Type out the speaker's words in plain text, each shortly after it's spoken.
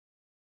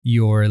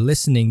You're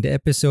listening to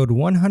episode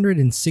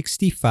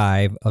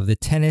 165 of the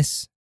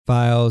Tennis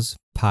Files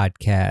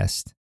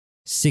podcast.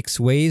 6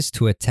 ways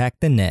to attack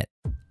the net.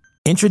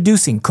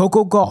 Introducing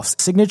Coco Gauff's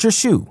signature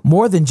shoe.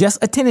 More than just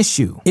a tennis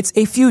shoe, it's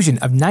a fusion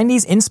of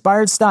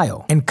 90s-inspired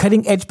style and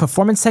cutting-edge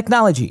performance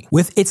technology.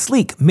 With its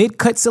sleek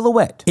mid-cut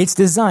silhouette, it's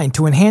designed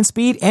to enhance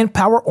speed and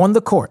power on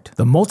the court.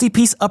 The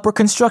multi-piece upper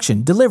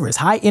construction delivers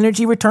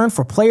high-energy return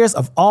for players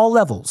of all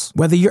levels.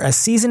 Whether you're a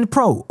seasoned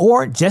pro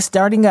or just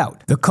starting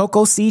out, the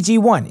Coco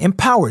CG1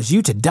 empowers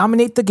you to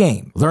dominate the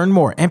game. Learn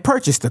more and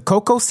purchase the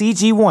Coco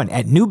CG1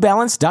 at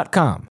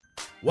NewBalance.com.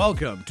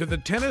 Welcome to the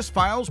Tennis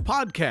Files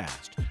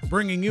podcast,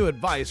 bringing you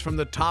advice from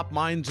the top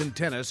minds in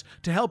tennis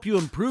to help you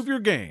improve your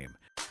game.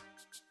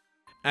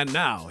 And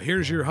now,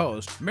 here's your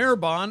host,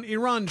 Mehrbon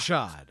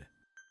Iranshad.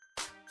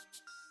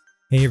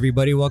 Hey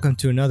everybody, welcome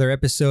to another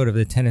episode of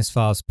the Tennis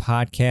Files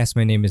podcast.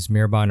 My name is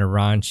Mehrbon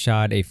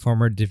Iranshad, a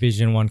former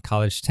Division I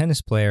college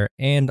tennis player,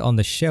 and on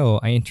the show,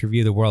 I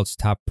interview the world's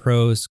top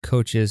pros,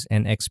 coaches,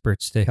 and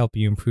experts to help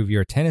you improve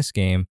your tennis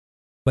game.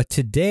 But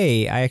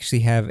today, I actually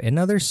have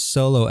another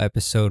solo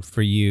episode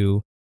for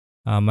you.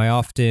 I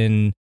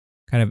often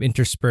kind of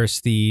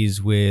intersperse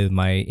these with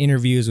my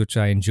interviews, which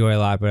I enjoy a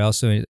lot, but I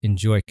also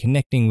enjoy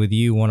connecting with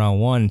you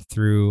one-on-one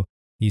through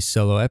these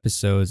solo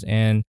episodes.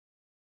 And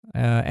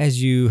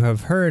as you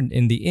have heard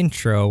in the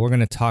intro, we're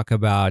going to talk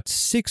about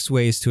 6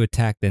 ways to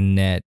attack the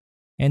net.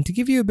 And to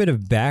give you a bit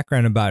of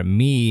background about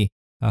me,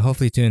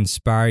 hopefully to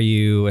inspire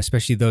you,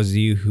 especially those of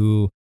you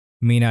who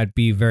may not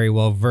be very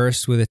well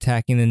versed with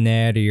attacking the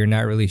net, or you're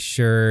not really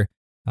sure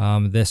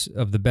of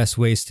the best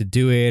ways to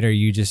do it, or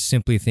you just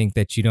simply think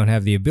that you don't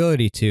have the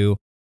ability to.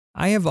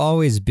 I have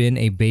always been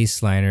a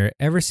baseliner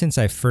ever since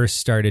I first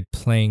started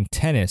playing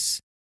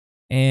tennis.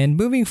 And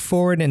moving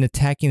forward and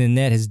attacking the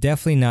net has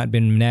definitely not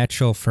been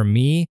natural for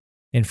me.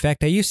 In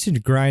fact, I used to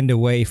grind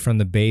away from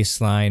the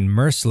baseline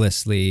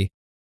mercilessly,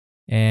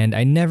 and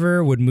I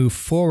never would move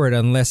forward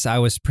unless I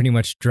was pretty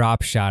much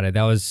drop shotted.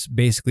 That was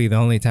basically the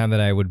only time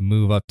that I would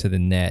move up to the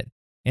net.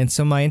 And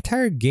so my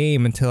entire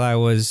game until I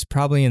was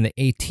probably in the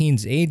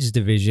 18s age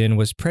division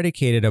was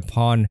predicated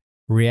upon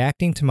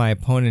reacting to my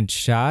opponent's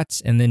shots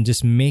and then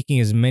just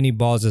making as many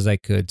balls as I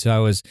could. So I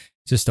was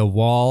just a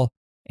wall,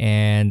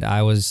 and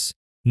I was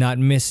not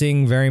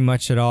missing very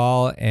much at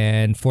all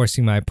and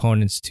forcing my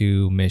opponents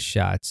to miss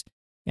shots.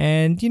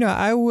 And,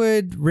 I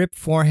would rip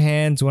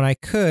forehands when I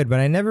could, but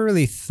I never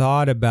really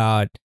thought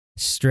about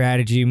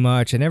strategy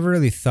much. I never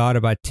really thought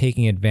about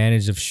taking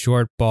advantage of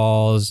short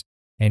balls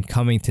and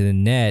coming to the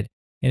net.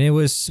 And it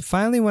was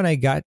finally when I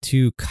got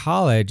to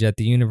college at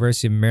the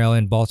University of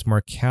Maryland,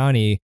 Baltimore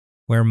County,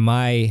 where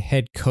my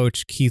head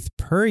coach, Keith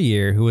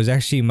Puryear, who was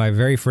actually my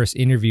very first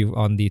interview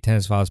on the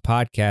Tennis Files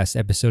podcast,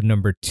 episode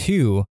number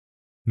 2,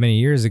 many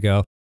years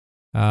ago,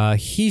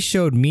 he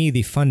showed me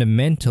the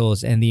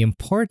fundamentals and the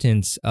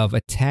importance of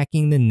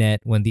attacking the net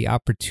when the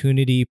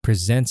opportunity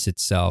presents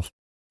itself.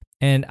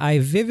 And I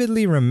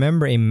vividly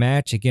remember a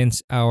match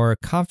against our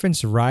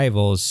conference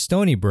rivals,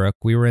 Stony Brook.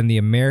 We were in the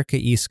America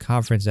East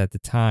Conference at the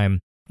time,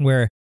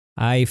 where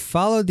I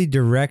followed the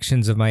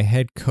directions of my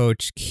head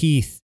coach,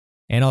 Keith,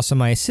 and also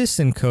my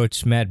assistant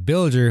coach, Matt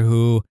Bilger,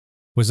 who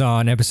was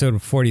on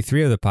episode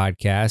 43 of the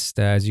podcast.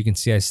 As you can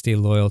see, I stay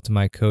loyal to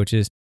my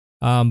coaches.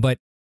 But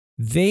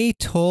they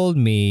told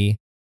me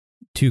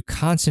to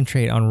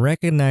concentrate on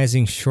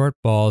recognizing short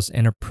balls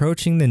and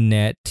approaching the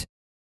net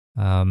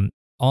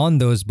on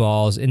those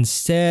balls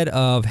instead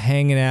of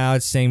hanging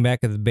out, staying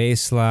back at the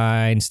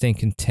baseline, staying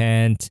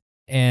content.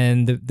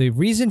 And the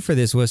reason for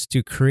this was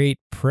to create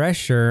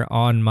pressure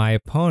on my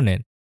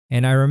opponent.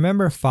 And I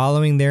remember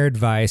following their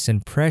advice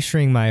and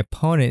pressuring my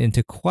opponent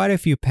into quite a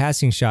few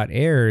passing shot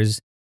errors.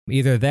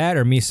 Either that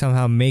or me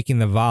somehow making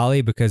the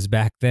volley, because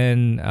back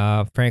then,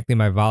 frankly,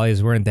 my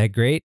volleys weren't that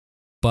great.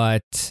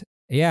 But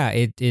yeah,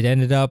 it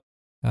ended up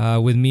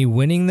with me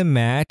winning the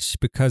match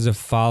because of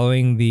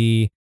following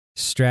the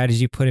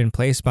strategy put in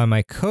place by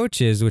my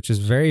coaches, which was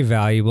very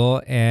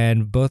valuable.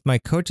 And both my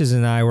coaches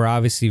and I were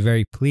obviously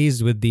very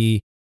pleased with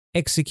the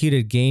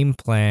executed game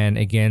plan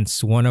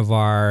against one of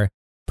our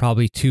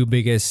probably 2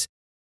 biggest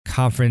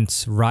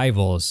conference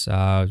rivals,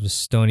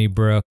 Stony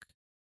Brook.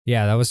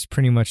 Yeah, that was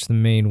pretty much the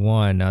main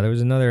one. There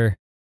was another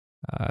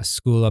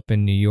school up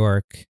in New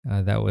York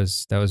that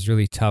was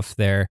really tough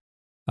there.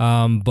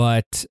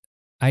 But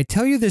I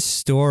tell you this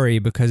story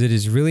because it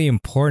is really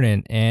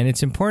important, and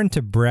it's important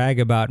to brag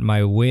about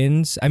my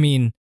wins. I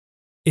mean,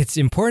 it's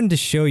important to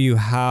show you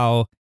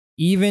how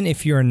even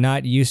if you're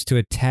not used to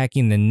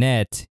attacking the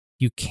net,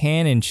 you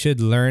can and should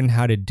learn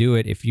how to do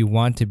it if you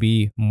want to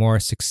be more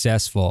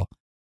successful.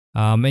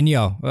 But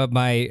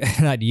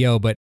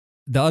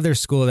the other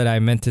school that I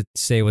meant to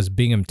say was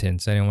Binghamton,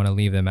 so I didn't want to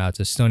leave them out.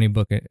 So Stony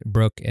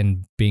Brook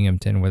and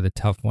Binghamton were the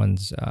tough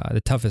ones,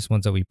 the toughest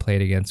ones that we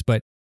played against.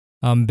 But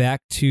back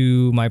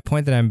to my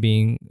point that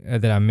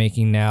I'm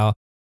making now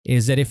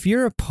is that if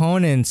your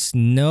opponents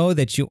know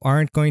that you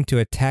aren't going to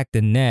attack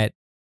the net,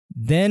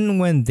 then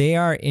when they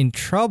are in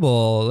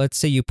trouble, let's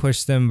say you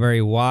push them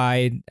very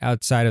wide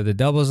outside of the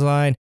doubles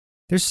line,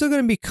 they're still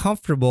going to be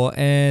comfortable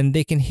and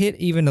they can hit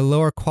even a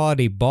lower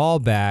quality ball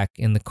back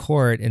in the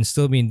court and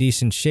still be in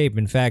decent shape.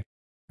 In fact,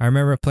 I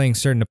remember playing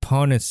certain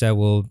opponents that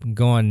will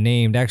go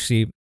unnamed.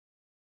 Actually,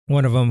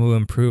 one of them who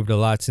improved a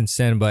lot since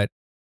then, but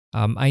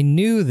I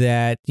knew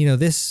that,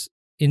 this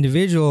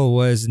individual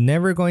was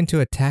never going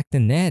to attack the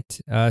net.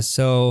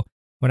 So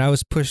when I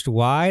was pushed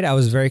wide, I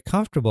was very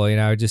comfortable.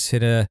 I would just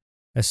hit a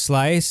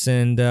slice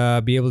and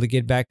be able to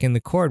get back in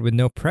the court with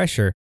no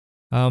pressure.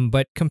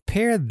 But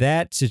compare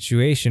that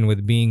situation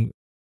with being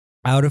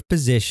out of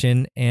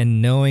position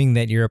and knowing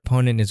that your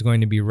opponent is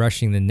going to be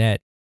rushing the net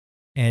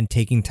and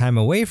taking time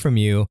away from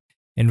you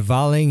and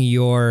volleying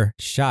your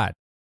shot,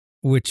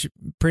 which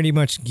pretty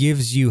much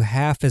gives you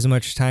half as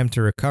much time to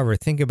recover.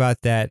 Think about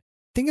that.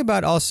 Think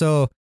about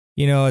also,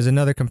 as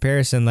another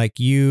comparison, like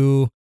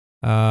you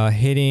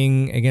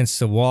hitting against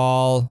the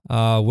wall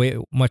way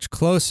much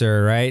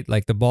closer, right?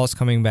 Like the ball's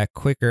coming back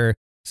quicker.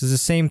 So it's the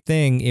same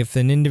thing. If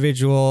an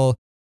individual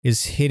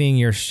is hitting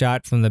your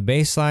shot from the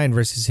baseline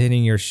versus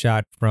hitting your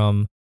shot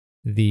from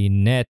the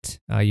net,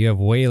 you have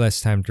way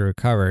less time to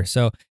recover.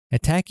 So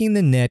attacking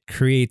the net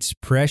creates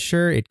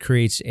pressure, it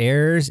creates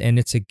errors, and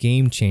it's a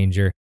game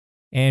changer.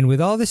 And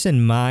with all this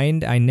in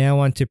mind, I now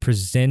want to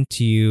present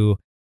to you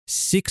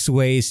 6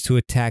 ways to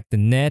attack the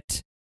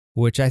net,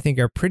 which I think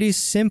are pretty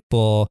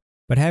simple,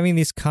 but having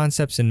these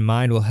concepts in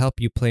mind will help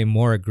you play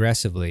more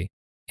aggressively.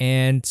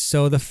 And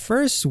so the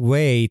first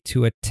way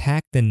to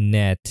attack the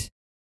net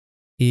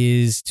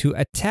is to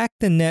attack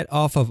the net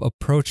off of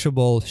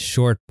approachable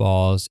short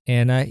balls.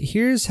 And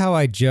here's how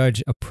I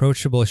judge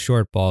approachable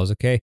short balls,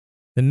 okay?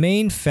 The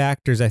main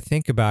factors I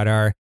think about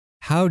are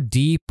how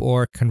deep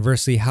or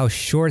conversely how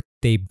short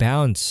they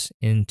bounce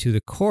into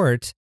the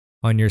court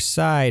on your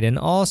side, and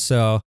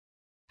also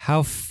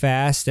how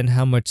fast and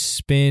how much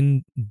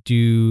spin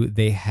do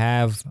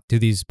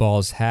these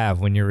balls have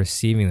when you're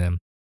receiving them.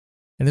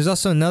 And there's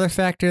also another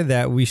factor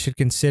that we should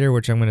consider,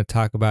 which I'm going to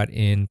talk about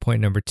in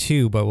point number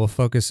 2, but we'll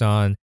focus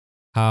on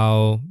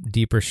how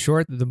deep or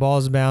short the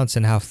balls bounce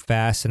and how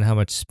fast and how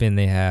much spin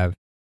they have.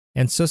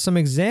 And so some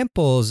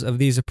examples of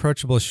these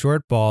approachable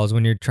short balls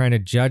when you're trying to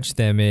judge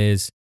them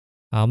is,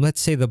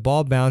 let's say the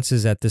ball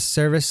bounces at the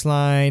service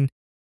line.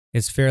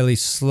 It's fairly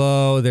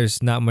slow.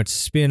 There's not much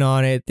spin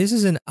on it. This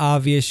is an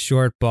obvious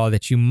short ball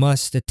that you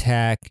must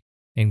attack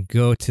and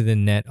go to the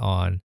net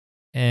on.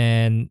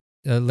 And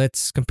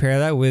let's compare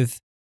that with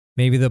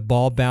maybe the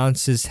ball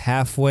bounces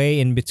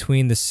halfway in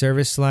between the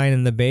service line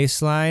and the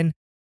baseline,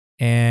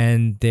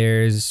 and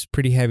there's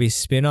pretty heavy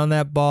spin on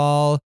that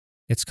ball.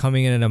 It's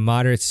coming in at a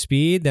moderate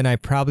speed. Then I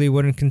probably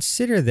wouldn't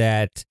consider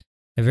that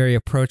a very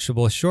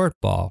approachable short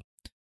ball.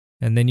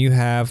 And then you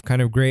have kind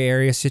of gray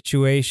area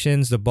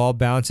situations. The ball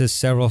bounces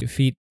several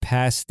feet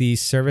past the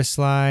service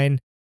line.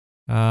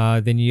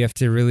 Then you have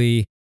to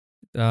really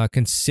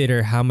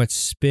consider how much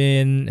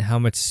spin, how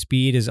much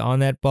speed is on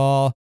that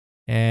ball.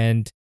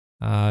 And,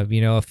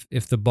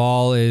 if the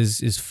ball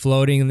is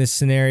floating in this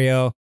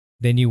scenario,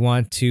 then you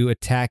want to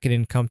attack it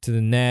and come to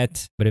the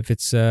net. But if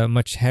it's a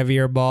much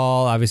heavier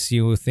ball, obviously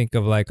you will think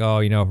of like,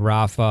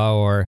 Rafa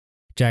or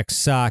Jack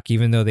Sock,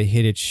 even though they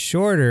hit it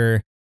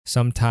shorter,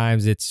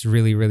 sometimes it's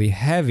really, really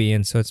heavy,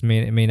 and so it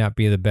may not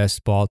be the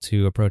best ball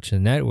to approach the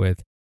net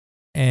with.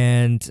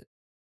 And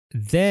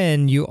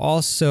then you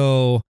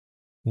also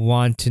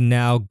want to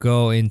now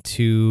go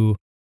into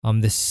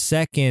the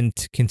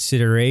second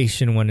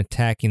consideration when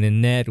attacking the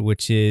net,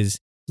 which is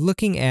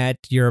looking at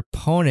your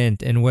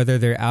opponent and whether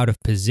they're out of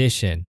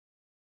position.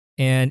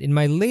 And in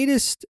my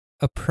latest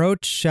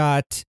approach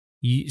shot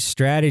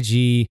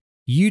strategy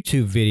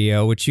YouTube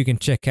video, which you can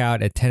check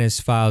out at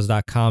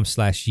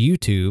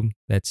tennisfiles.com/YouTube.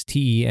 That's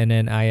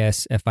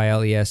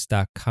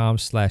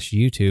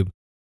tennisfiles.com/YouTube.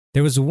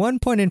 There was one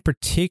point in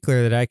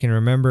particular that I can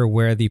remember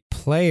where the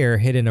player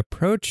hit an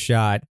approach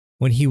shot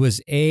when he was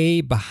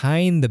A,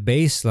 behind the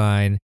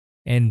baseline,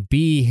 and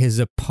B, his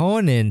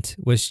opponent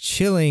was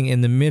chilling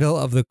in the middle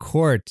of the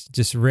court,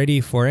 just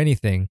ready for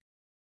anything.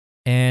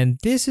 And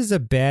this is a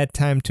bad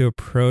time to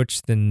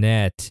approach the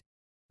net.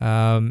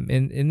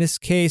 In this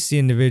case, the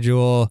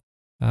individual,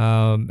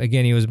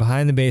 again, he was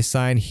behind the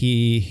baseline.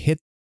 He hit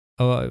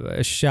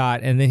a shot,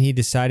 and then he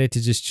decided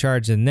to just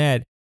charge the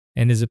net.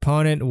 And his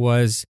opponent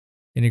was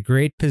in a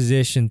great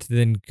position to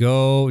then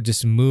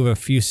just move a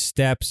few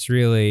steps,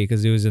 really,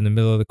 because he was in the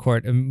middle of the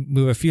court, and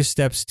move a few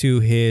steps to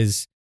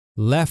his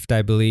left,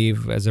 I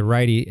believe, as a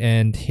righty,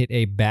 and hit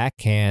a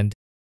backhand,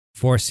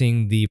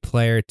 forcing the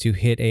player to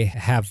hit a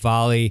half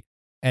volley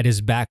at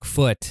his back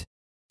foot.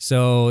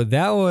 So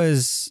that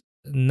was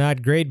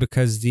not great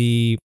because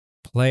the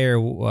player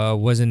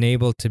wasn't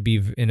able to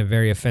be in a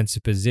very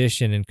offensive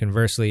position, and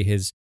conversely,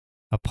 his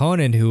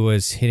opponent who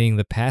was hitting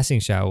the passing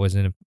shot was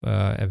in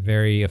a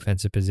very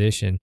offensive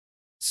position.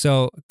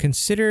 So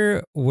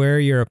consider where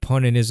your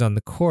opponent is on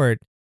the court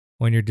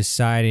when you're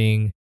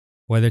deciding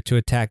whether to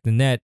attack the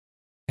net.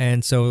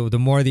 And so the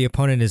more the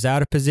opponent is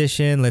out of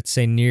position, let's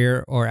say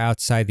near or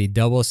outside the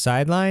double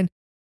sideline,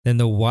 then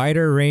the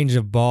wider range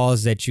of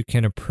balls that you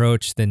can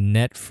approach the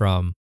net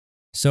from.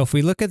 So if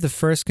we look at the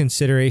first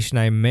consideration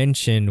I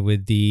mentioned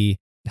with the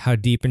how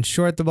deep and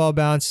short the ball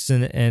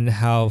bounces and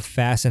how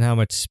fast and how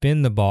much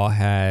spin the ball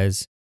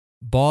has.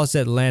 Balls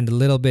that land a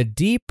little bit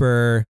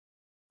deeper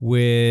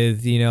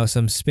with,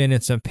 some spin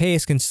and some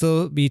pace can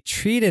still be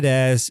treated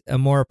as a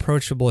more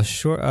approachable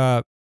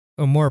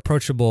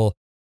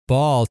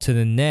ball to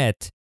the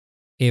net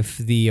if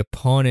the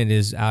opponent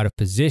is out of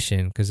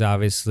position, because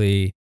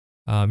obviously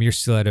you're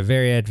still at a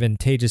very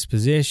advantageous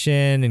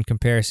position in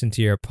comparison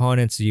to your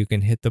opponent, so you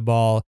can hit the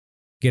ball,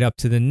 get up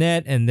to the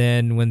net, and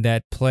then when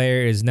that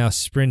player is now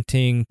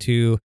sprinting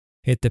to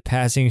hit the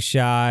passing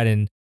shot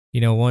and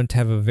won't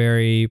have a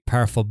very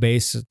powerful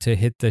base to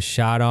hit the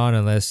shot on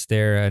unless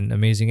they're an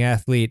amazing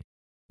athlete,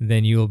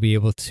 then you will be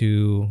able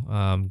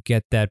to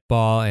get that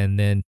ball and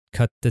then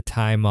cut the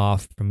time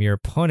off from your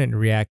opponent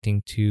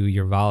reacting to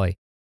your volley.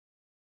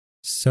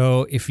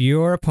 So if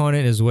your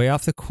opponent is way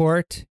off the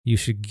court, you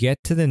should get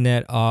to the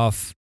net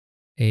off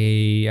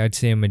I'd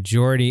say a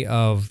majority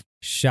of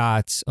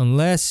shots,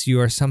 unless you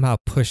are somehow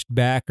pushed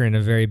back or in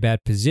a very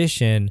bad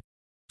position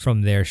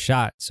from their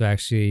shot. So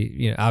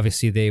actually,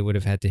 obviously they would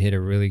have had to hit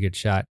a really good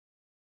shot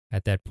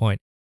at that point.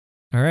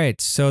 All right,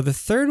 so the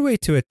third way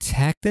to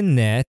attack the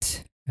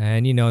net,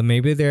 and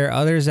maybe there are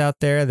others out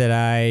there that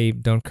I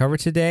don't cover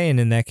today, and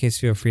in that case,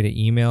 feel free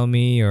to email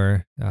me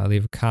or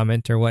leave a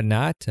comment or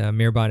whatnot.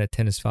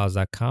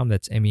 Mehrban@tennisfiles.com.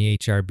 That's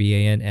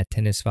MEHRBAN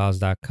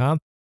 @tennisfiles.com.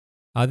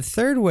 The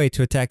third way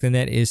to attack the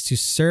net is to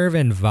serve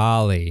and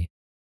volley.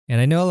 And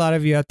I know a lot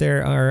of you out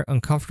there are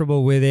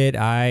uncomfortable with it.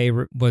 I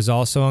was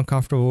also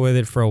uncomfortable with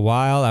it for a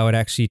while. I would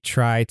actually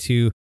try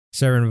to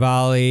serve and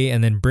volley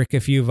and then brick a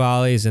few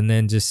volleys and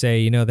then just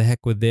say, the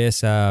heck with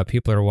this.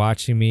 People are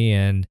watching me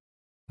and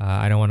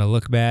I don't want to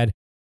look bad.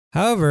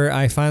 However,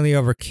 I finally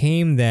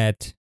overcame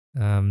that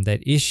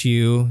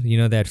issue,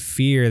 that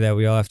fear that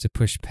we all have to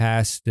push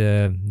past,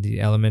 the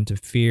element of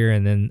fear,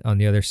 and then on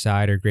the other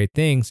side are great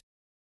things.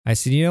 I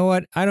said, you know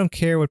what? I don't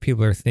care what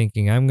people are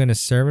thinking. I'm going to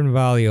serve and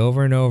volley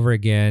over and over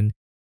again,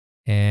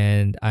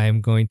 and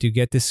I'm going to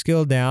get this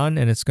skill down,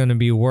 and it's going to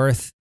be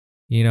worth,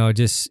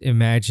 just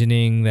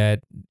imagining that,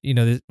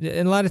 and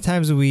a lot of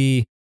times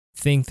we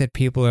think that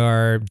people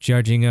are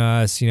judging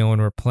us, when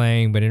we're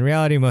playing, but in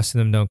reality, most of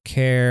them don't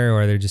care,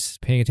 or they're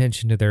just paying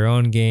attention to their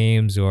own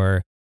games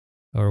or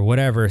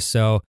whatever.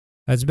 So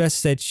it's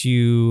best that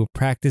you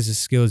practice the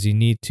skills you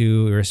need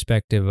to,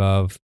 irrespective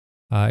of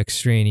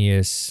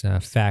extraneous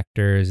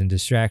factors and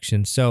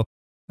distractions. So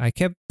I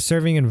kept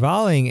serving and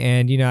volleying,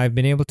 and I've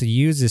been able to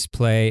use this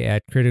play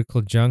at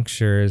critical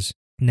junctures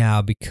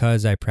now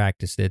because I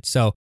practiced it.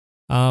 So,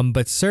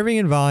 but serving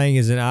and volleying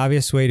is an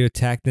obvious way to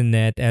attack the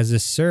net as a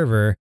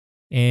server,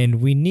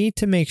 and we need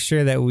to make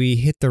sure that we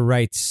hit the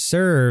right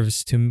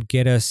serves to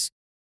get us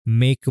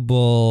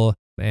makeable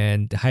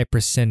and high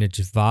percentage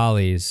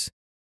volleys.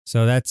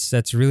 So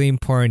that's really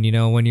important.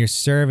 When you're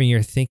serving,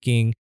 you're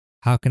thinking,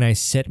 how can I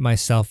set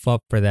myself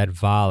up for that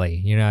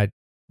volley? You're not,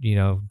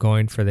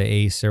 going for the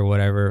ace or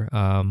whatever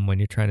when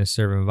you're trying to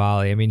serve and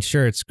volley. I mean,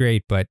 sure, it's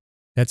great, but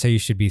that's how you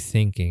should be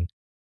thinking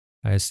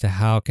as to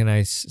how can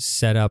I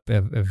set up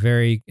a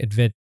very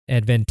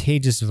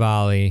advantageous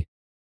volley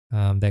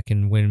that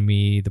can win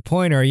me the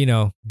point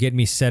or, get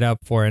me set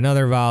up for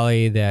another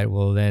volley that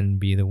will then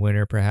be the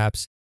winner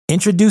perhaps.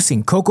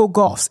 Introducing Coco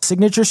Gauff's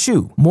signature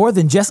shoe, more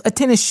than just a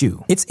tennis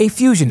shoe. It's a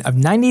fusion of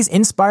 90s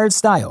inspired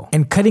style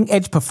and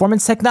cutting-edge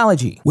performance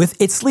technology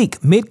with its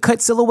sleek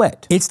mid-cut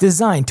silhouette. It's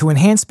designed to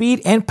enhance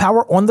speed and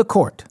power on the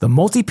court. The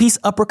multi-piece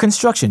upper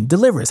construction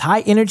delivers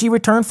high energy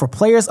return for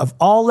players of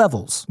all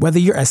levels. Whether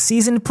you're a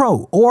seasoned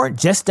pro or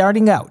just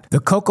starting out, the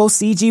Coco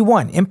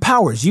CG1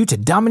 empowers you to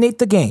dominate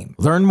the game.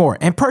 Learn more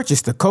and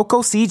purchase the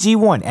Coco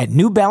CG1 at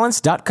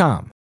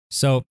newbalance.com.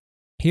 So,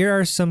 here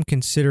are some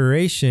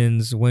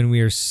considerations when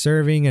we are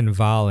serving and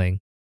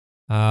volleying.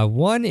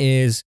 One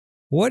is,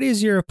 what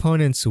is your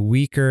opponent's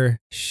weaker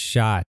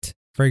shot?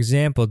 For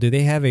example, do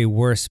they have a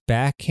worse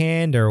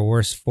backhand or a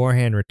worse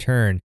forehand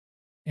return?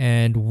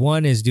 And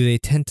one is, do they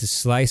tend to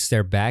slice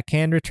their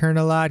backhand return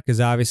a lot? Because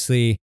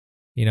obviously,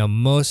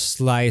 most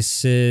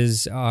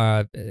slices,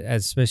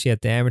 especially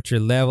at the amateur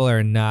level,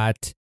 are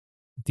not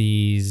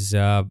these,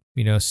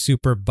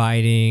 super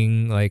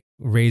biting, like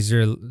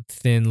razor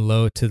thin,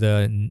 low to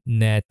the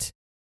net,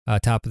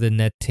 top of the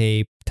net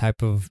tape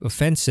type of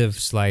offensive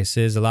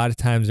slices. A lot of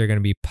times they're going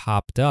to be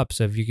popped up.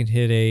 So if you can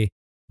hit a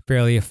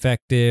fairly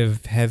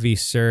effective, heavy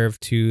serve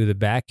to the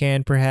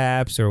backhand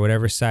perhaps, or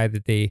whatever side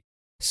that they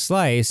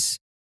slice,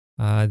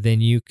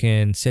 then you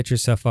can set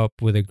yourself up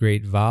with a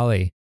great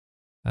volley.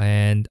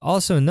 And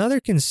also another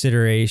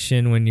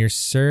consideration when you're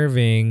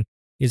serving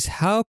is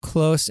how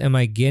close am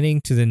I getting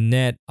to the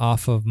net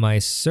off of my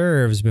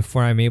serves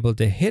before I'm able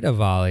to hit a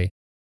volley?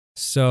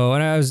 So,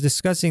 and I was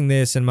discussing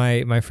this, and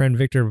my friend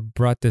Victor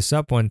brought this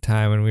up one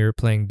time when we were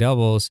playing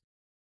doubles.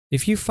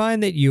 If you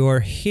find that you're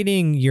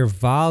hitting your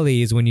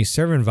volleys when you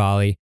serve and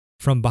volley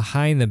from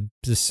behind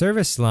the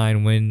service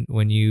line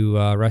when you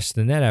rush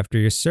the net after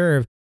your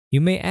serve, you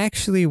may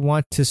actually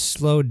want to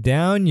slow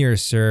down your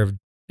serve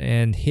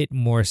and hit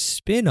more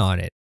spin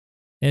on it.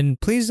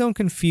 And please don't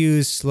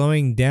confuse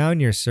slowing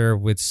down your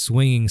serve with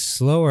swinging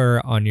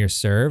slower on your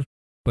serve.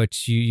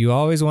 but you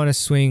always want to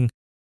swing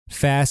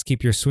fast,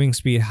 keep your swing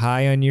speed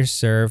high on your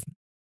serve,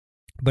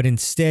 but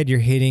instead you're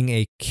hitting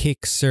a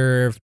kick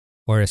serve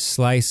or a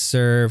slice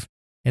serve,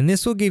 and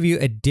this will give you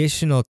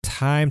additional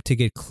time to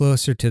get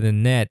closer to the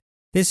net.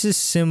 This is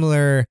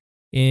similar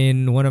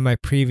in one of my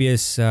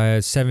previous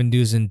 7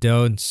 do's and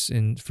don'ts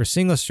for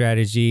single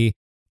strategy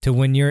to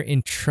when you're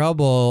in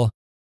trouble,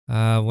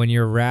 when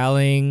you're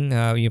rallying,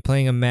 you're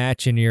playing a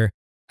match and you're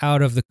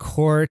out of the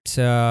court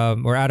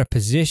or out of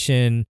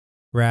position,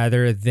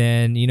 rather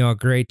than, a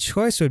great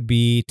choice would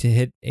be to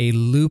hit a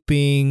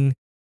looping,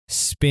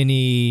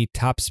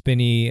 top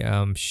spinny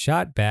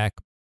shot back,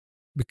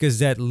 because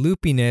that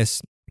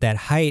loopiness, that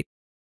height,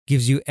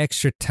 gives you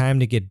extra time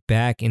to get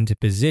back into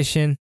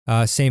position.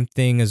 Same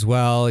thing as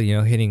well,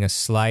 hitting a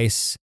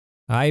slice.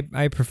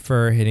 I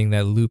prefer hitting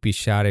that loopy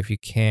shot if you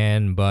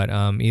can, but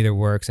either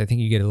works. I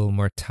think you get a little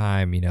more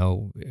time,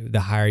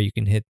 the higher you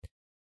can hit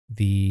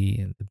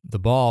the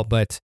ball.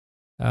 But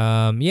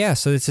so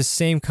it's the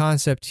same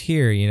concept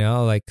here,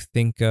 like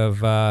think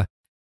of,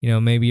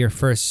 maybe your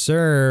first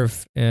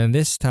serve, and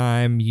this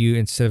time you,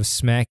 instead of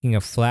smacking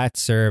a flat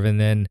serve and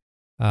then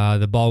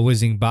the ball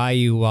whizzing by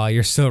you while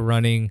you're still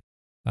running,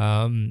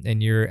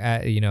 and you're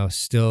at,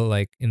 still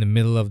like in the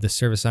middle of the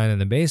service line and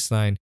the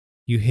baseline,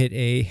 you hit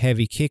a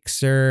heavy kick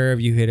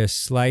serve, you hit a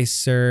slice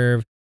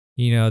serve,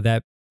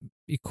 that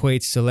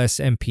equates to less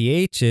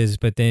MPHs,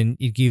 but then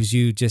it gives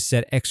you just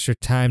that extra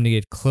time to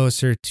get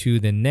closer to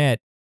the net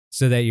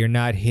so that you're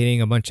not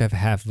hitting a bunch of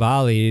half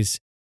volleys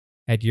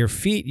at your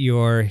feet.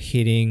 You're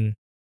hitting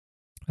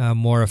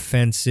more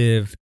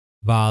offensive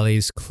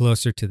volleys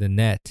closer to the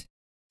net.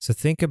 So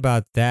think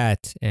about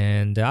that.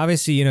 And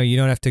obviously, you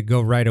don't have to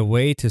go right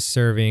away to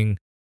serving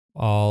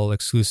all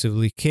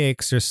exclusively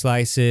kicks or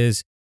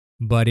slices.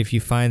 But if you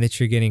find that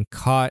you're getting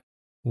caught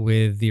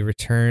with the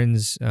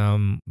returns,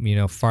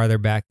 farther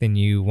back than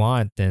you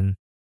want, then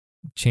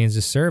change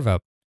the serve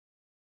up.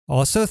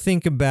 Also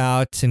think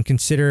about and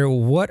consider,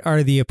 what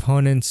are the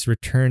opponent's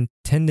return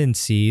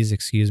tendencies,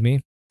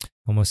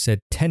 almost said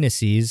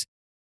tendencies.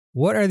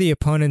 What are the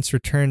opponent's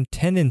return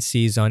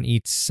tendencies on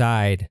each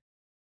side?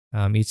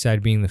 Each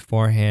side being the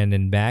forehand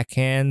and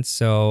backhand.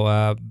 So,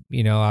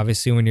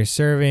 obviously when you're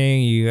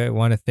serving, you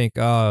want to think,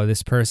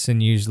 this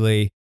person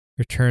usually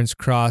returns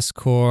cross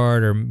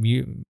court, or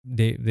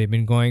they've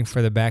been going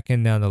for the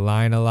backhand down the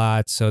line a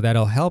lot. So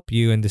that'll help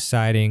you in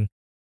deciding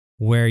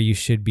where you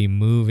should be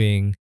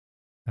moving,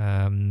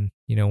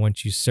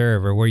 once you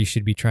serve, or where you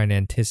should be trying to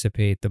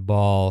anticipate the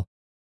ball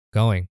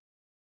going.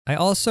 I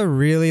also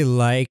really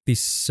like the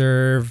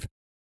serve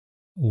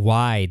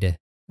wide,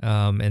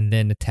 and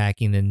then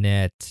attacking the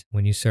net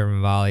when you serve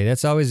and volley.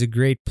 That's always a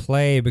great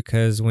play,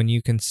 because when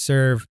you can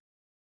serve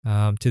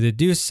to the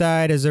deuce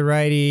side as a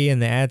righty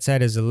and the ad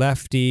side as a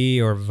lefty,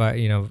 or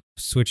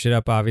switch it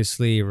up,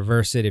 obviously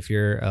reverse it if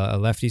you're a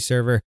lefty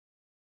server,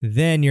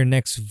 then your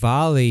next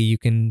volley, you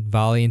can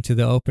volley into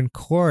the open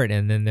court,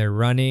 and then they're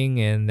running,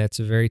 and that's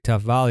a very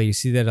tough volley. You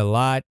see that a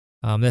lot.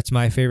 That's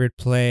my favorite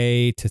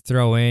play to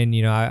throw in.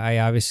 I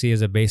obviously,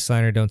 as a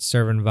baseliner, don't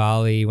serve and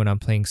volley when I'm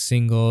playing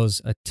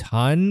singles a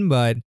ton,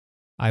 but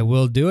I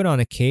will do it on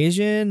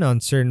occasion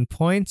on certain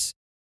points,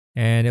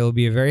 and it will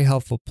be a very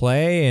helpful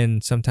play.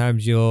 And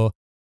sometimes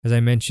as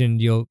I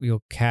mentioned,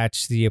 you'll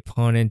catch the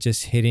opponent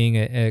just hitting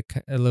a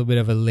little bit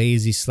of a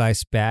lazy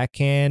slice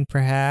backhand,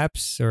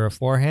 perhaps, or a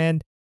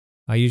forehand,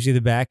 usually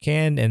the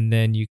backhand, and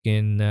then you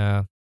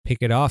can pick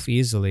it off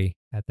easily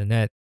at the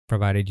net,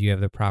 provided you have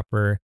the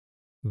proper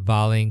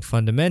volleying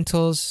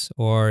fundamentals,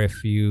 or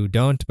if you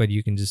don't, but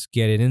you can just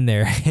get it in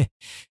there.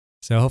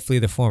 So hopefully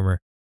the former.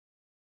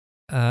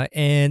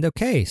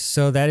 Okay,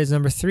 so that is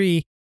number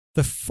 3.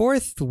 The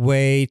fourth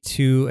way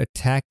to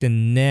attack the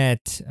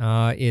net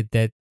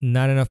that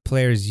not enough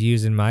players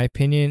use, in my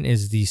opinion,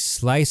 is the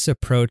slice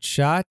approach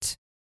shot.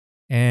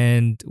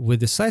 And with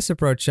the slice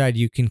approach shot,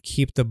 you can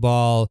keep the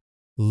ball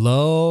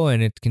low,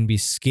 and it can be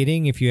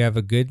skidding if you have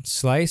a good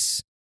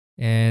slice.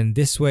 And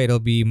this way, it'll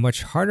be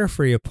much harder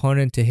for your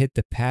opponent to hit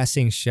the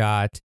passing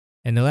shot,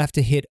 and they'll have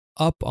to hit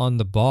up on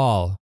the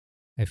ball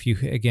if you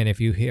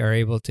are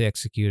able to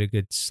execute a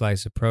good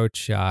slice approach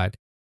shot.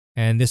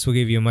 And this will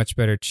give you a much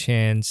better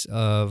chance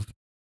of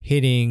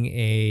hitting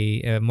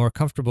a more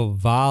comfortable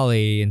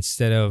volley,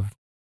 instead of,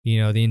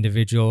 the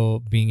individual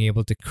being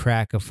able to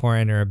crack a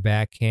forehand or a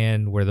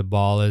backhand where the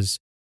ball is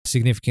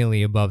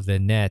significantly above the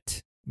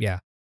net. Yeah,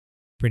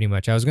 pretty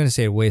much. I was going to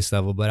say waist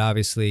level, but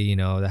obviously,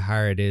 the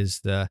higher it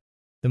is, the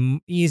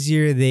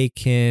easier they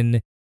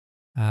can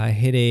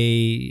hit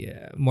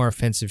a more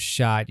offensive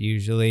shot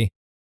usually.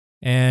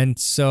 And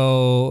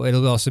so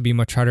it'll also be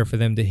much harder for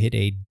them to hit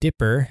a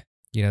dipper.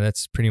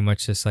 That's pretty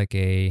much just like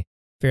a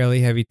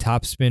fairly heavy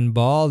topspin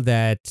ball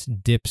that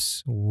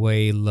dips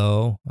way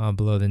low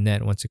below the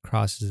net once it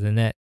crosses the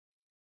net.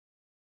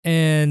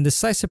 And the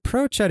slice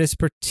approach shot is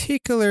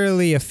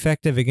particularly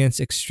effective against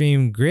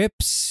extreme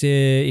grips.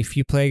 If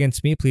you play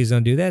against me, please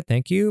don't do that.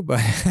 Thank you. But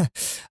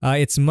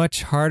it's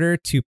much harder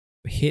to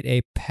hit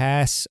a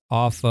pass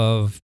off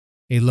of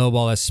a low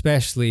ball,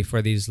 especially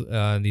for these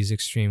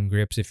extreme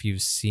grips. If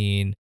you've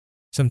seen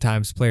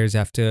sometimes players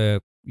have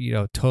to,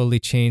 totally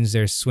change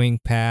their swing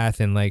path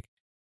and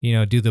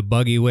do the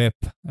buggy whip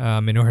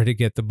in order to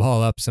get the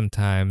ball up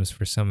sometimes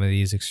for some of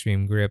these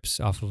extreme grips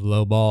off of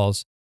low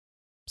balls.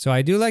 So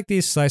I do like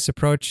the slice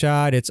approach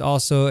shot. It's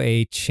also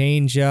a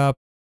change up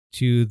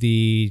to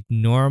the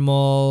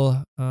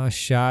normal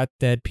shot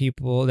that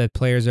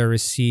players are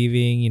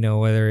receiving,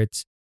 whether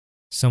it's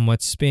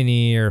somewhat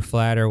spinny or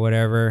flat or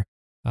whatever,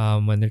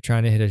 when they're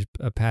trying to hit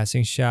a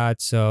passing shot.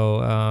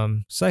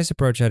 So slice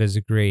approach shot is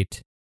a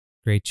great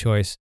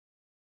choice.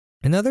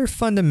 Another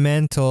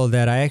fundamental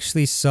that I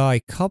actually saw a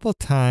couple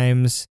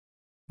times,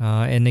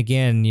 and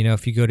again,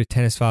 if you go to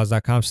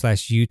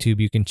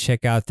tennisfiles.com/YouTube, you can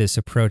check out this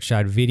approach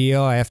shot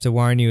video. I have to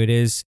warn you, it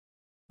is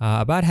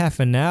about half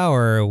an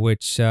hour,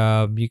 which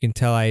you can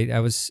tell I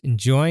was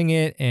enjoying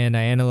it, and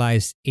I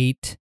analyzed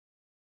 8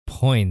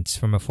 points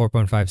from a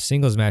 4.5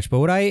 singles match. But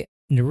what I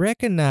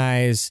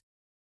recognize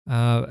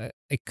a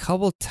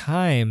couple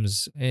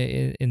times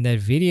in that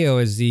video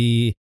is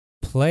the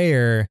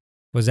player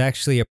was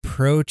actually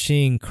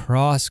approaching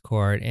cross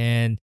court,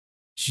 and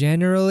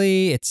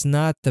generally it's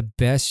not the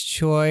best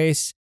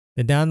choice.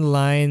 The down the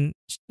line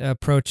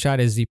approach shot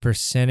is the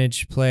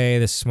percentage play,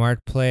 the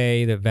smart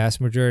play, the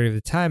vast majority of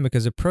the time,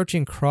 because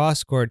approaching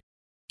cross court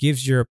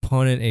gives your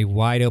opponent a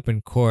wide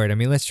open court. I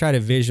mean, let's try to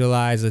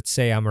visualize. Let's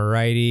say I'm a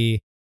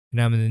righty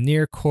and I'm in the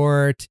near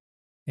court,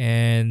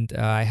 and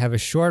I have a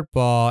short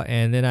ball,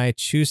 and then I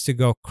choose to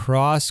go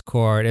cross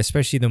court,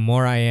 especially the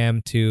more I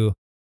am to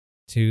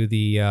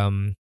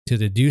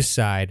the deuce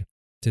side,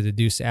 to the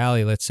deuce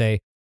alley, let's say.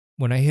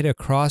 When I hit a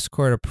cross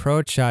court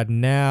approach shot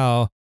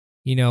now,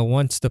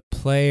 once the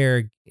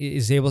player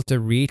is able to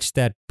reach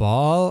that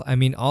ball, I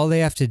mean, all they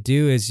have to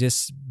do is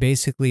just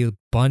basically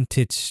bunt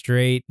it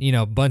straight,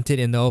 bunt it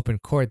in the open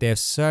court. They have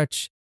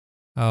such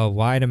a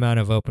wide amount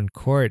of open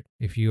court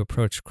if you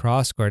approach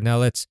cross court. Now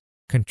let's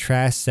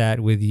contrast that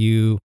with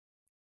you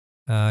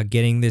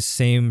getting this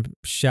same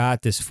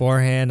shot, this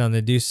forehand on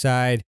the deuce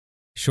side,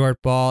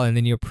 short ball, and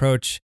then you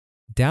approach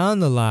down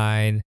the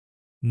line.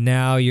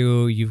 Now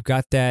you've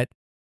got that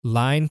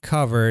line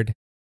covered,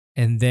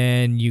 and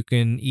then you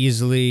can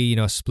easily,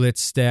 split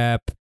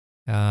step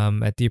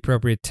at the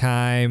appropriate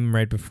time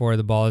right before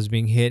the ball is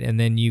being hit, and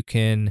then you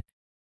can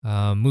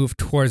move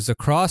towards the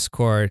cross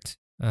court,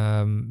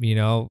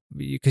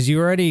 because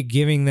you're already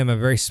giving them a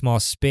very small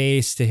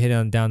space to hit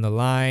on down the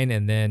line,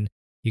 and then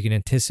you can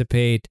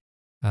anticipate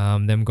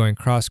them going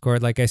cross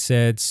court, like I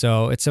said.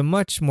 So it's a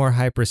much more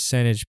high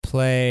percentage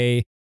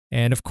play.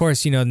 And of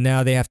course,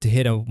 now they have to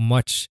hit a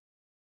much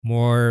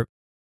more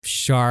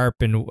sharp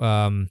and,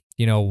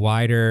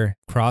 wider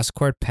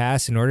cross-court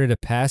pass in order to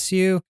pass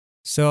you.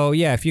 So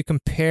yeah, if you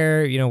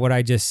compare, what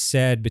I just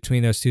said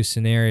between those two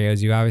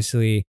scenarios, you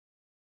obviously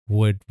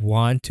would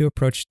want to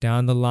approach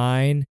down the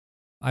line.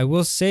 I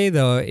will say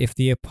though, if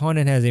the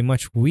opponent has a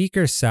much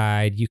weaker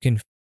side, you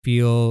can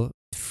feel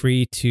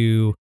free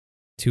to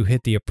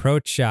hit the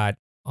approach shot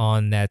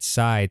on that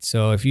side.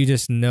 So if you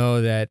just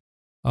know that,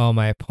 oh,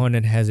 my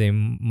opponent has a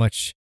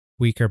much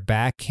weaker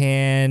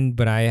backhand,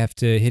 but I have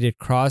to hit it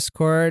cross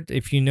court.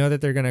 If you know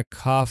that they're going to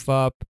cough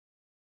up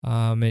a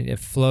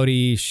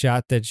floaty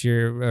shot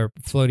or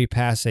floaty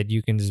pass that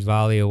you can just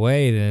volley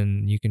away,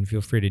 then you can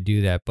feel free to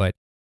do that. But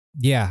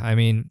yeah, I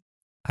mean,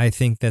 I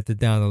think that the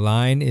down the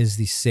line is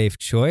the safe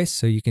choice.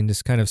 So you can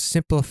just kind of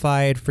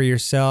simplify it for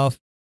yourself,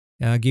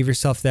 give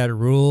yourself that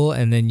rule,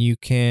 and then you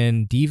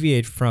can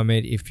deviate from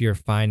it if you're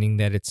finding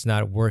that it's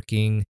not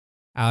working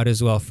out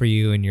as well for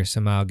you and you're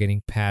somehow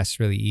getting past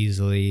really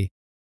easily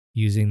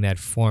using that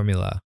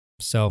formula.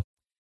 So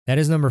that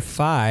is number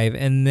 5.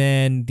 And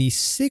then the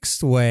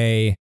 6th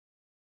way,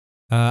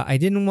 I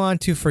didn't want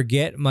to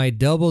forget my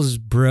doubles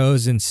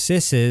bros and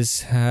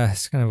sisses.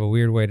 It's kind of a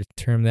weird way to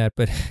term that,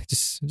 but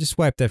just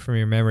wipe that from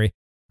your memory.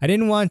 I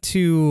didn't want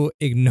to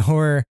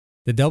ignore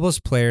the doubles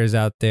players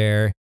out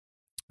there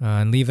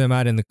and leave them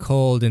out in the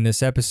cold in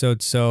this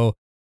episode. So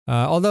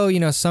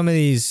although, some of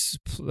these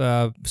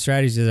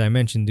strategies I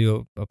mentioned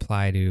do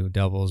apply to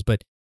doubles,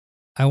 but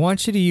I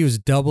want you to use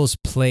doubles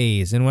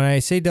plays. And when I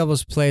say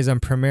doubles plays, I'm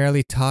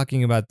primarily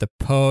talking about the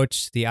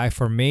poach, the I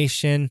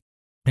formation,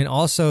 and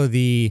also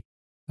the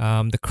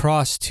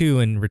cross two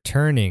and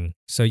returning.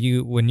 So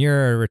when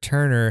you're a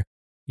returner,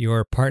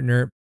 your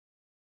partner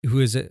who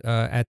is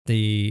at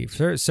the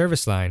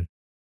service line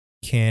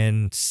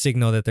can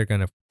signal that they're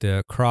going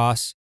to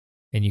cross,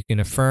 and you can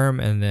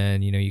affirm, and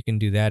then you can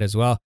do that as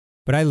well.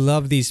 But I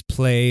love these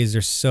plays.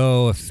 They're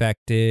so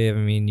effective. I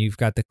mean, you've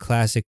got the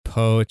classic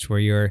poach where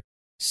you're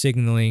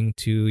signaling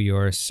to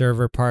your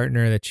server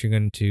partner that you're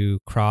going to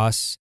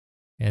cross,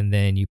 and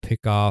then you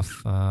pick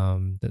off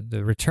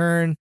the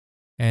return.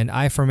 And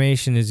I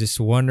formation is just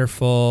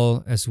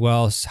wonderful as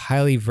well. It's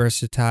highly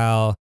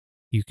versatile.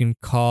 You can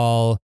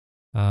call,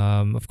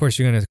 of course,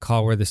 you're going to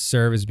call where the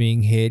serve is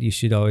being hit. You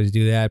should always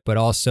do that. But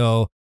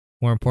also,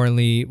 more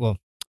importantly,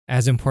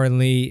 as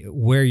importantly,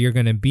 where you're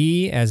going to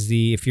be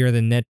if you're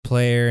the net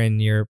player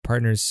and your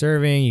partner's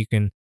serving, you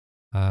can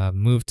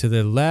move to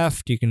the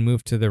left, you can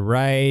move to the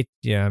right.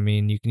 Yeah, I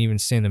mean, you can even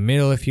stay in the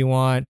middle if you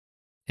want.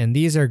 And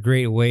these are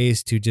great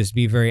ways to just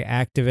be very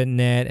active at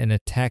net and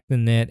attack the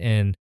net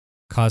and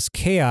cause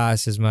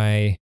chaos, as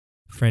my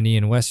friend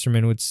Ian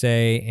Westerman would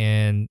say,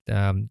 and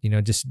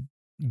just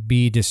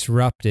be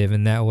disruptive.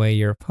 And that way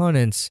your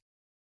opponents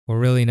will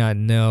really not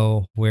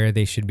know where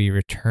they should be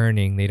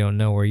returning. They don't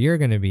know where you're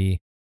going to be.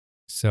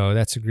 So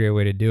that's a great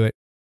way to do it.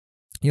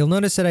 You'll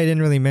notice that I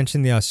didn't really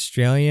mention the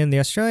Australian. The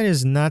Australian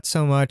is not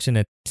so much an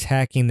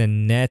attacking the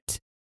net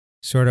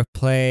sort of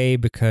play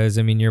because,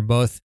 you're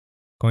both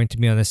going to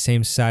be on the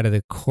same side of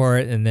the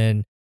court, and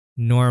then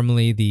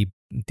normally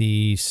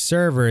the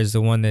server is the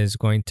one that is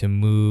going to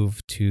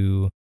move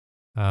to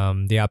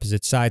the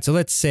opposite side. So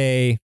let's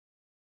say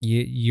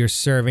you're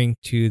serving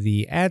to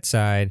the ad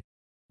side.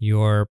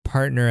 Your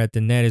partner at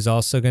the net is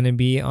also going to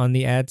be on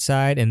the ad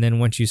side, and then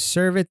once you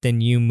serve it,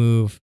 then you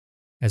move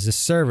as a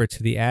server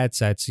to the ad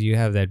side. So you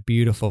have that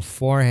beautiful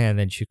forehand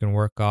that you can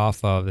work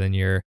off of. Then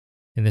you're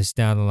in this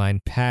down the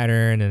line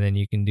pattern, and then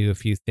you can do a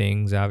few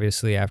things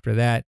obviously after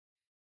that.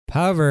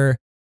 However,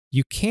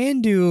 you can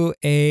do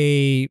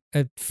a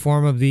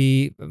form of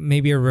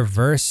maybe a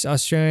reverse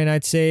Australian,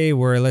 I'd say,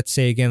 where let's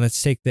take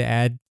the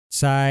ad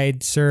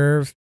side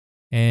serve,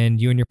 and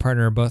you and your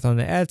partner are both on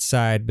the ad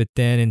side, but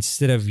then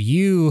instead of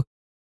you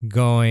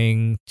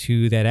going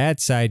to that ad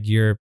side,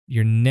 your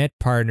net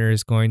partner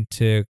is going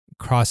to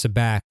cross it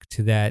back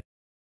to that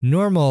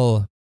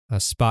normal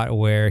spot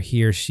where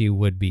he or she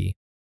would be.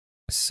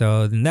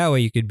 So then that way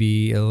you could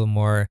be a little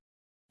more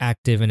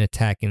active in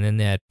attacking the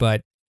net.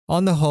 But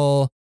on the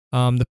whole,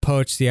 the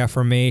poach, the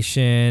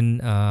affirmation,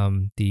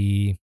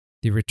 the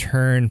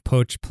return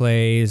poach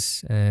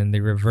plays, and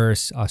the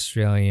reverse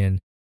Australian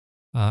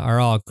are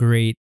all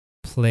great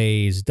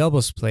plays,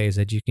 doubles plays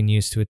that you can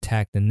use to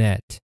attack the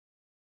net.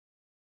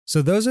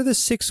 So those are the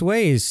 6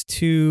 ways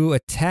to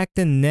attack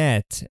the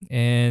net.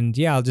 And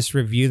yeah, I'll just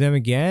review them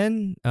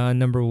again.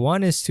 Number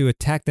 1 is to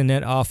attack the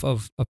net off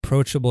of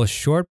approachable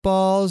short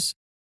balls,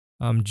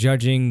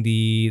 judging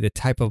the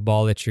type of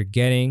ball that you're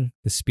getting,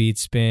 the speed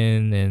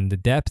spin and the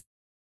depth.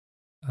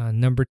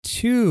 Number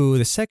 2,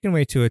 the second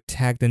way to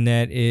attack the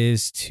net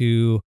is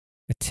to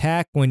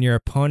attack when your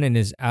opponent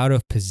is out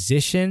of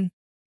position.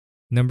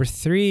 Number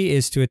 3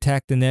 is to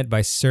attack the net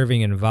by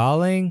serving and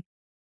volleying.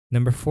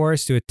 Number 4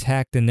 is to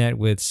attack the net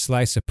with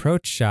slice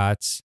approach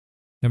shots.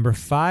 Number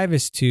 5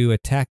 is to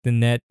attack the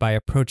net by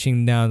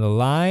approaching down the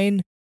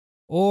line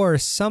or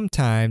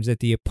sometimes at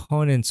the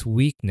opponent's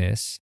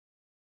weakness.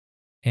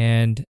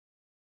 And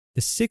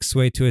the 6th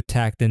way to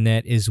attack the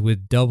net is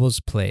with doubles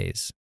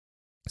plays.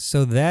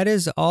 So that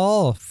is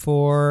all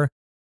for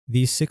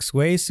these 6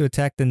 ways to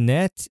attack the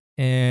net.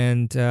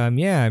 And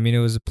it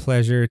was a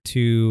pleasure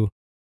to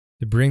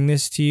bring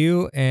this to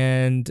you,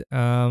 and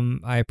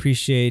I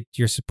appreciate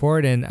your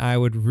support, and I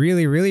would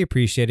really, really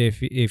appreciate it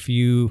if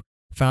you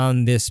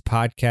found this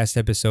podcast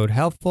episode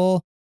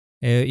helpful,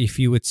 if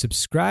you would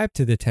subscribe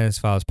to the Tennis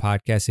Files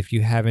podcast if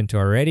you haven't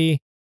already.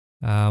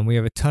 We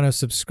have a ton of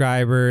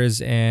subscribers,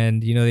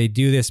 and they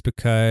do this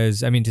because,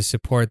 to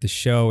support the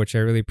show, which I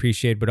really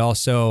appreciate, but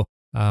also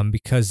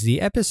because the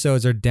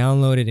episodes are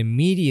downloaded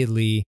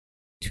immediately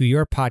to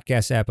your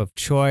podcast app of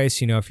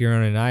choice. If you're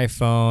on an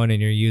iPhone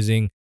and you're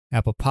using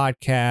Apple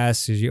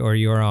Podcasts, or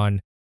you're on,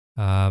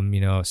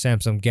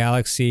 Samsung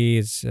Galaxy,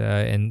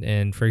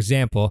 and for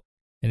example,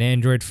 an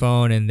Android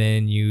phone, and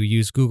then you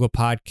use Google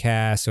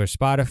Podcasts or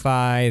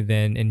Spotify,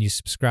 and you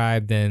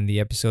subscribe, then the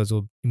episodes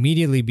will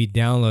immediately be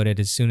downloaded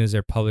as soon as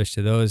they're published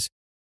to those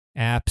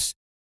apps.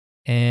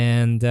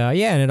 And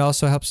and it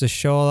also helps the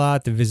show a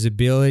lot. The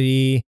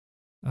visibility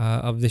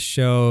of the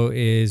show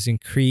is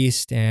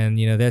increased, and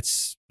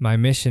that's my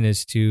mission,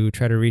 is to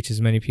try to reach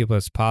as many people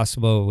as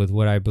possible with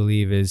what I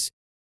believe is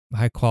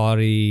high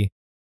quality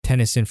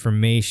tennis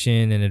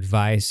information and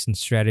advice and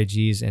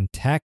strategies and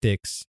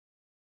tactics.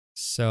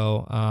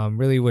 So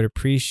really would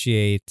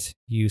appreciate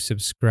you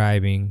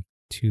subscribing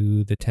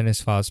to the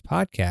Tennis Files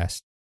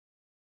podcast.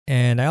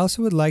 And I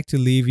also would like to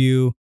leave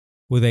you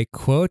with a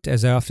quote,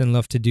 as I often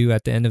love to do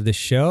at the end of the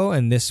show.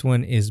 And this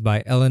one is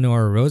by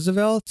Eleanor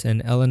Roosevelt.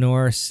 And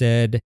Eleanor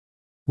said,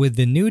 "With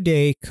the new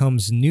day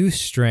comes new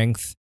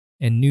strength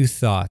and new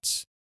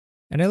thoughts."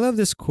 And I love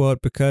this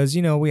quote because,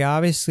 we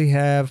obviously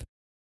have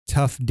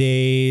tough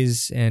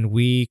days and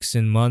weeks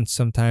and months,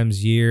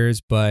 sometimes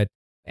years, but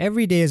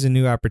every day is a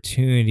new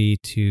opportunity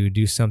to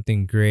do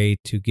something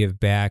great, to give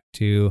back,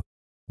 to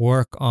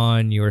work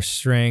on your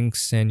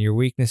strengths and your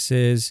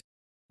weaknesses,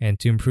 and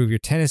to improve your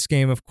tennis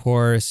game, of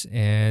course.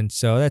 And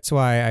so that's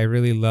why I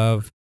really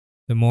love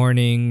the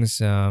mornings,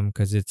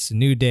 because it's a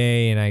new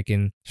day and I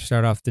can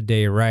start off the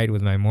day right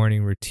with my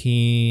morning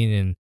routine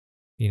and,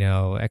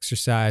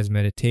 exercise,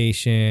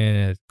 meditation,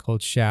 a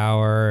cold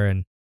shower,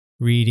 and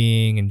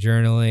reading and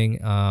journaling,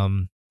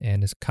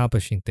 and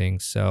accomplishing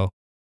things. So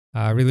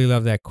I really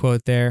love that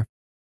quote there.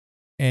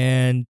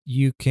 And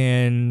you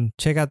can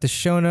check out the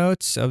show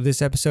notes of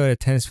this episode at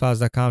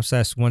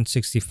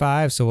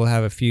tennisfiles.com/165. So we'll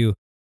have a few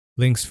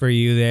links for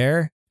you there,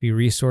 a few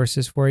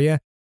resources for you.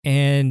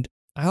 And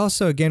I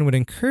also, again, would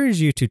encourage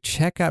you to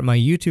check out my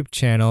YouTube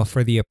channel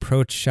for the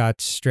approach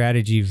shot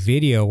strategy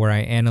video where I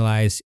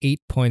analyze 8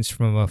 points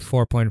from a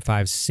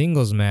 4.5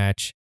 singles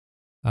match.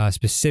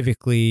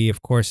 Specifically,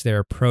 of course, their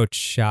approach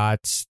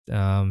shots,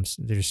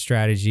 their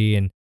strategy,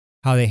 and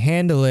how they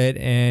handle it.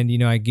 And,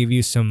 I give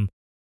you some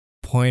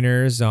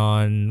pointers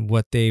on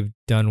what they've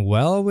done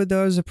well with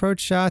those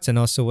approach shots and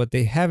also what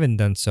they haven't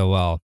done so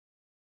well.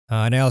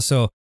 And I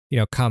also,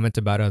 comment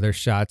about other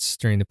shots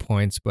during the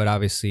points, but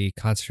obviously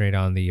concentrate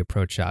on the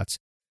approach shots.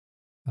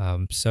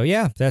 So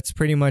yeah, that's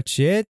pretty much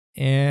it.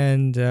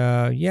 And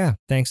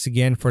thanks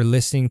again for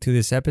listening to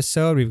this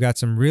episode. We've got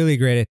some really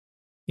great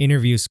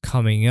interviews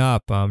coming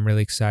up. I'm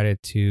really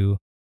excited to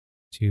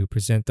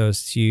present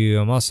those to you.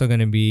 I'm also going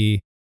to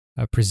be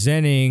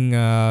presenting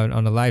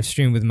on a live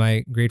stream with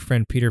my great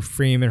friend Peter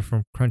Freeman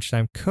from Crunch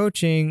Time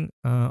Coaching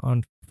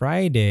on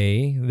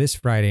Friday, this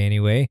Friday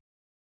anyway,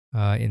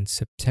 in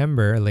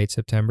September, late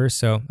September.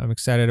 So I'm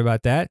excited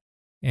about that.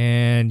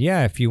 And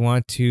yeah, if you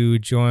want to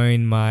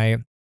join my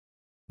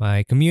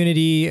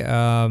community,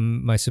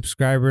 my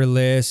subscriber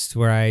list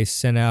where I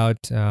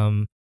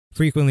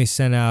frequently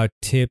send out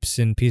tips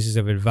and pieces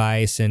of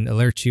advice and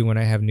alert you when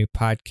I have new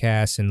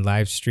podcasts and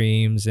live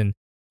streams and,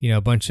 a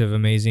bunch of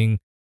amazing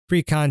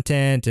free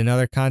content and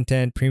other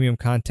content, premium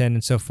content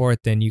and so forth,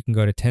 then you can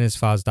go to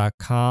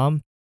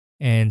tennisfiles.com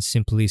and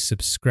simply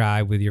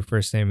subscribe with your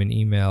first name and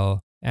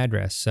email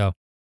address. So,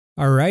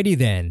 alrighty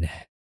then.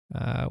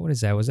 What is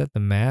that? Was that The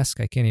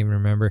Mask? I can't even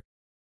remember.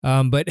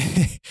 But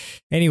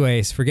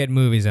anyways, forget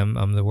movies.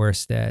 I'm the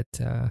worst at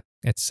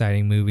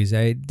citing movies.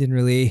 I didn't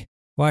really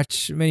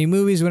watch many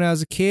movies when I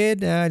was a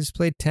kid. I just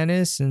played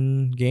tennis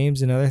and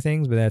games and other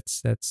things, but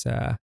that's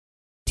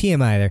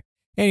TMI there.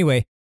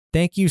 Anyway,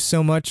 thank you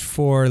so much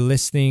for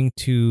listening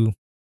to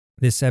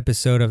this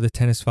episode of the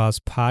Tennis Files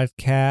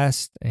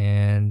podcast.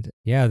 And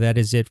yeah, that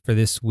is it for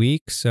this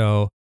week.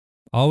 So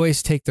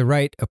always take the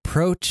right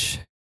approach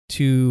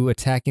to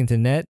attacking the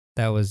net.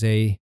 That was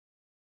a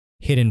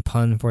hidden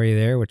pun for you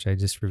there, which I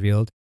just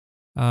revealed.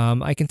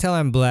 I can tell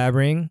I'm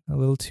blabbering a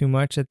little too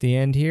much at the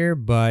end here,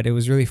 but it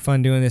was really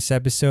fun doing this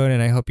episode,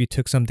 and I hope you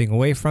took something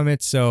away from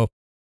it. So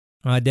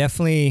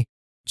definitely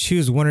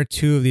choose one or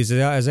two of these.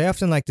 As I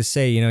often like to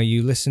say,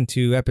 you listen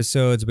to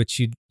episodes, but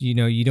you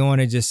don't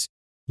want to just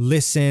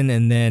listen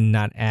and then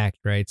not act,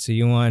 right? So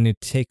you want to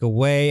take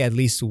away at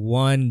least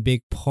one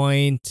big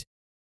point,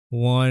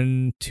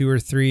 1, 2, or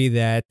 3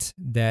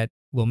 that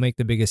will make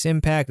the biggest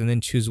impact, and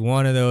then choose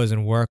one of those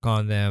and work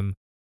on them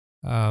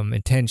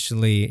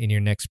intentionally in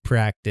your next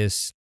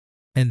practice,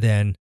 and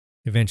then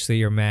eventually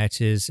your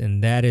matches.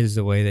 And that is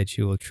the way that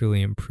you will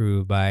truly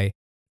improve, by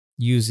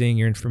using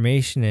your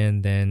information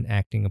and then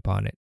acting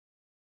upon it.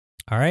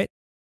 All right.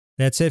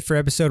 That's it for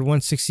episode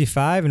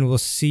 165, and we'll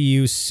see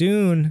you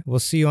soon. We'll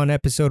see you on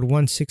episode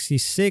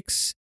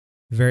 166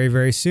 very,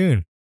 very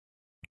soon.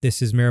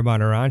 This is Mirabon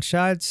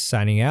Aranshad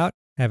signing out.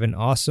 Have an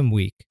awesome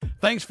week.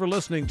 Thanks for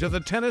listening to the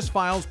Tennis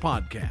Files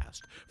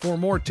podcast. For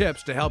more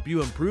tips to help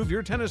you improve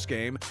your tennis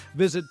game,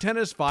 visit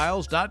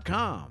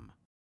tennisfiles.com.